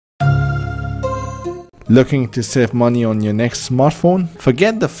Looking to save money on your next smartphone?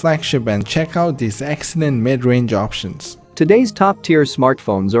 Forget the flagship and check out these excellent mid-range options. Today's top-tier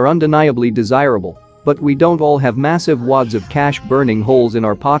smartphones are undeniably desirable, but we don't all have massive wads of cash burning holes in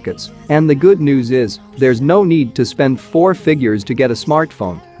our pockets, and the good news is, there's no need to spend four figures to get a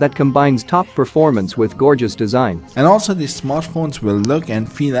smartphone that combines top performance with gorgeous design. And also, these smartphones will look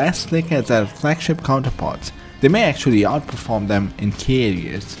and feel as slick as their flagship counterparts. They may actually outperform them in key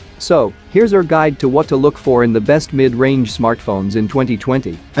areas. So, here's our guide to what to look for in the best mid-range smartphones in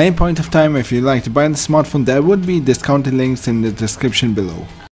 2020. At any point of time, if you'd like to buy the smartphone, there would be discounted links in the description below.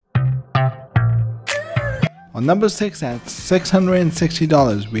 On number 6 at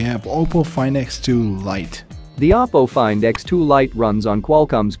 $660, we have Oppo Find X2 Lite. The Oppo Find X2 Lite runs on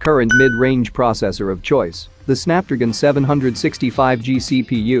Qualcomm's current mid-range processor of choice, the Snapdragon 765G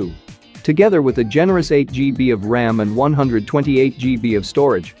CPU. Together with a generous 8GB of RAM and 128GB of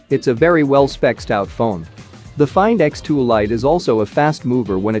storage, it's a very well-spec'd out phone. The Find X2 Lite is also a fast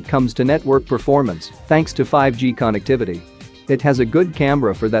mover when it comes to network performance, thanks to 5G connectivity. It has a good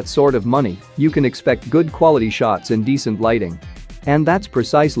camera for that sort of money. You can expect good quality shots and decent lighting. And that's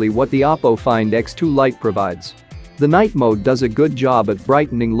precisely what the Oppo Find X2 Lite provides. The night mode does a good job at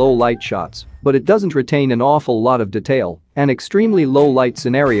brightening low light shots, but it doesn't retain an awful lot of detail, and extremely low light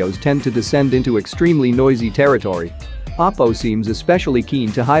scenarios tend to descend into extremely noisy territory. Oppo seems especially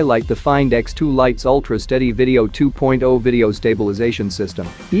keen to highlight the Find X2 Lite's ultra-steady Video 2.0 video stabilization system,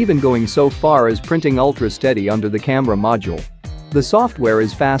 even going so far as printing ultra-steady under the camera module. The software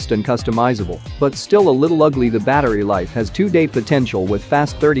is fast and customizable, but still a little ugly. The battery life has 2-day potential with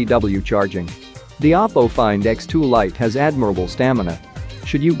fast 30W charging. The Oppo Find X2 Lite has admirable stamina.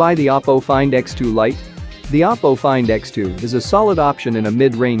 Should you buy the Oppo Find X2 Lite? The Oppo Find X2 is a solid option in a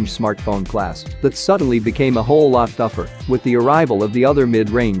mid-range smartphone class that suddenly became a whole lot tougher with the arrival of the other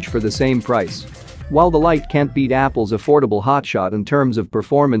mid-range for the same price. While the Lite can't beat Apple's affordable hotshot in terms of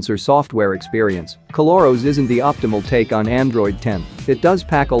performance or software experience, Coloro's isn't the optimal take on Android 10. It does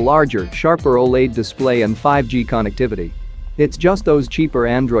pack a larger, sharper OLED display and 5G connectivity. It's just those cheaper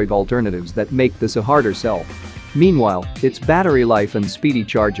Android alternatives that make this a harder sell. Meanwhile, its battery life and speedy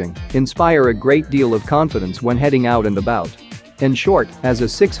charging inspire a great deal of confidence when heading out and about. In short, as a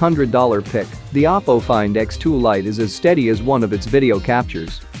 $600 pick, the Oppo Find X2 Lite is as steady as one of its video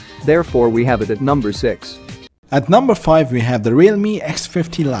captures. Therefore, we have it at number 6. At number 5, we have the Realme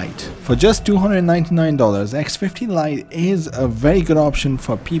X50 Lite. For just $299, X50 Lite is a very good option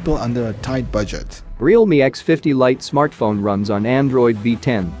for people under a tight budget. Realme X50 Lite smartphone runs on Android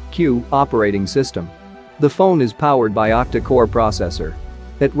V10Q operating system. The phone is powered by octa-core processor.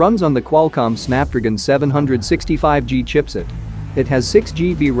 It runs on the Qualcomm Snapdragon 765G chipset. It has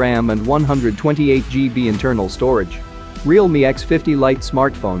 6GB RAM and 128GB internal storage. Realme X50 Lite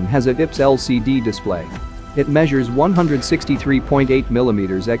smartphone has a IPS LCD display. It measures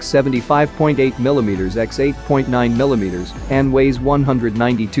 163.8mm x 75.8mm x 8.9mm and weighs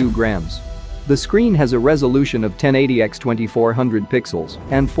 192 grams. The screen has a resolution of 1080 x 2400 pixels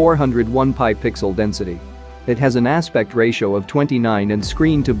and 401 pi pixel density. It has an aspect ratio of 29 and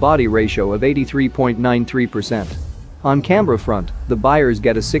screen-to-body ratio of 83.93%. On camera front, the buyers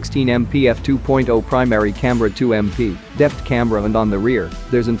get a 16MP f2.0 primary camera 2MP depth camera, and on the rear,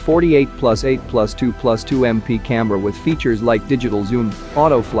 there's an 48+8+2+2MP camera with features like digital zoom,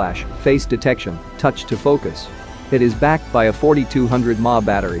 auto flash, face detection, touch to focus. It is backed by a 4200 mAh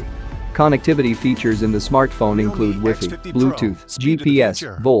battery. Connectivity features in the smartphone include Wi-Fi, Bluetooth, GPS,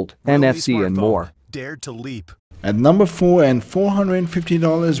 Volt, NFC and more. Dared to leap. At number 4 and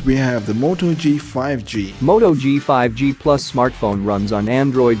 $450, we have the MOTO G 5G. MOTO G 5G Plus smartphone runs on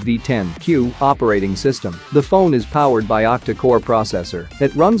Android V10Q operating system. The phone is powered by octa-core processor.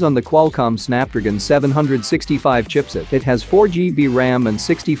 It runs on the Qualcomm Snapdragon 765 chipset. It has 4GB RAM and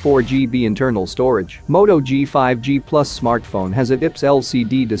 64GB internal storage. MOTO G 5G Plus smartphone has a IPS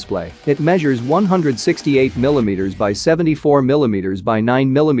LCD display. It measures 168mm by 74mm by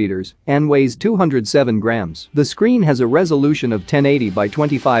 9mm and weighs 207 grams. The screen has a resolution of 1080 by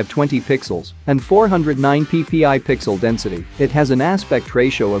 2520 pixels and 409 ppi pixel density. It has an aspect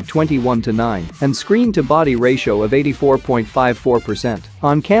ratio of 21:9 and screen-to-body ratio of 84.54%.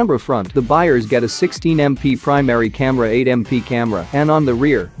 On camera front, the buyers get a 16MP primary camera, 8MP camera, and on the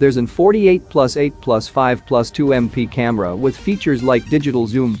rear, there's an 48+8+5+2MP camera with features like digital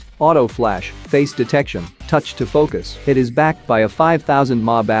zoom, auto flash, face detection, touch to focus. It is backed by a 5000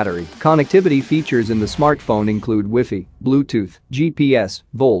 mAh battery. Connectivity features in the smartphone include Wi-Fi, Bluetooth, GPS,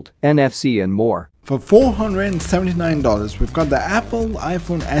 Volt, NFC and more. For $479, we've got the Apple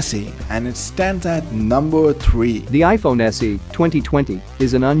iPhone SE, and it stands at number 3. The iPhone SE 2020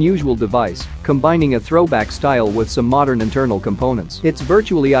 is an unusual device, combining a throwback style with some modern internal components. It's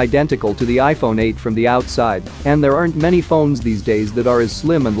virtually identical to the iPhone 8 from the outside, and there aren't many phones these days that are as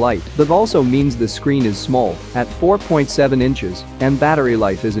slim and light. That also means the screen is small, at 4.7 inches, and battery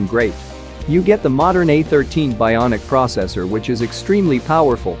life isn't great. You get the modern A13 Bionic processor, which is extremely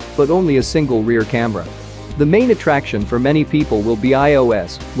powerful, but only a single rear camera. The main attraction for many people will be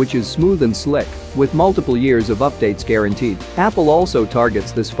iOS, which is smooth and slick, with multiple years of updates guaranteed. Apple also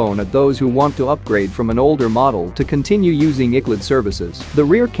targets this phone at those who want to upgrade from an older model to continue using iCloud services. The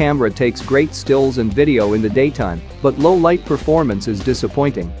rear camera takes great stills and video in the daytime, but low light performance is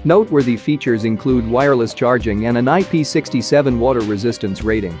disappointing. Noteworthy features include wireless charging and an IP67 water resistance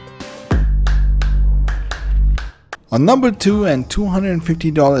rating. On number 2 and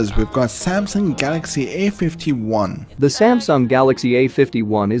 $250, we've got Samsung Galaxy A51. The Samsung Galaxy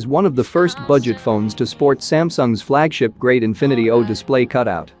A51 is one of the first budget phones to sport Samsung's flagship Great Infinity O display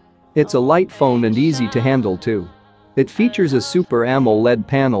cutout. It's a light phone and easy to handle too. It features a Super AMOLED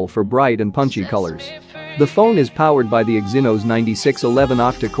panel for bright and punchy colors. The phone is powered by the Exynos 9611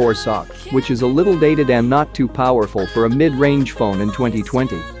 octa-core SoC, which is a little dated and not too powerful for a mid-range phone in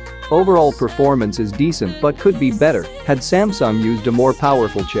 2020. Overall performance is decent but could be better had Samsung used a more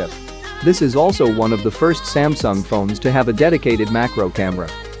powerful chip. This is also one of the first Samsung phones to have a dedicated macro camera.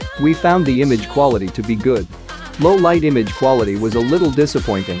 We found the image quality to be good. Low light image quality was a little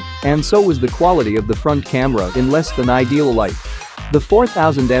disappointing, and so was the quality of the front camera in less than ideal light. The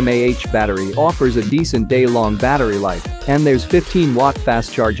 4000 mAh battery offers a decent day-long battery life, and there's 15-watt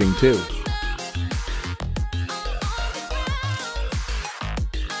fast charging too.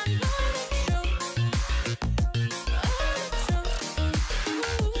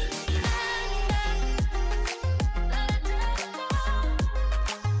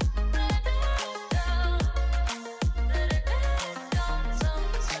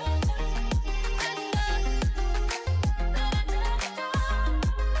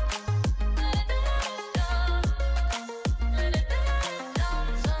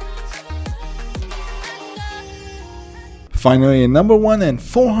 Finally, at number 1 and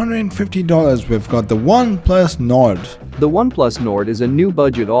 $450, we've got the OnePlus Nord. The OnePlus Nord is a new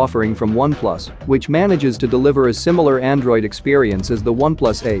budget offering from OnePlus, which manages to deliver a similar Android experience as the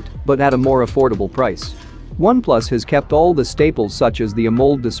OnePlus 8, but at a more affordable price. OnePlus has kept all the staples such as the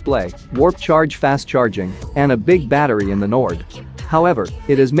AMOLED display, Warp Charge fast charging, and a big battery in the Nord. However,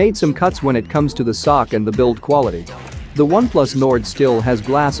 it has made some cuts when it comes to the SoC and the build quality. The OnePlus Nord still has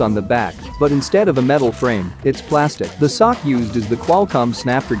glass on the back, but instead of a metal frame, it's plastic. The SoC used is the Qualcomm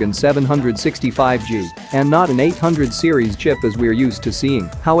Snapdragon 765G, and not an 800 series chip as we're used to seeing.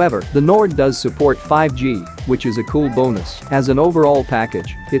 However, the Nord does support 5G, which is a cool bonus. As an overall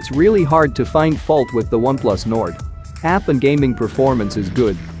package, it's really hard to find fault with the OnePlus Nord. App and gaming performance is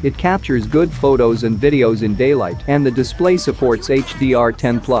good, it captures good photos and videos in daylight, and the display supports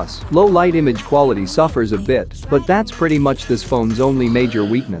HDR10+. Low light image quality suffers a bit, but that's pretty much this phone's only major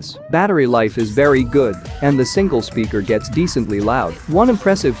weakness. Battery life is very good, and the single speaker gets decently loud. One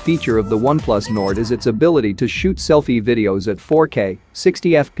impressive feature of the OnePlus Nord is its ability to shoot selfie videos at 4K, 60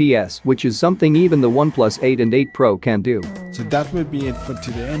 FPS, which is something even the OnePlus 8 and 8 Pro can do. So that will be it for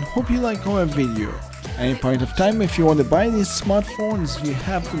today, and hope you like our video. Any point of time, if you want to buy these smartphones, you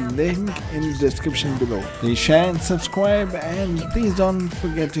have the link in the description below. Please share and subscribe, and please don't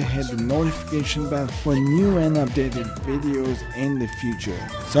forget to hit the notification bell for new and updated videos in the future.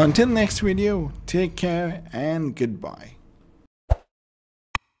 So until next video, take care and goodbye.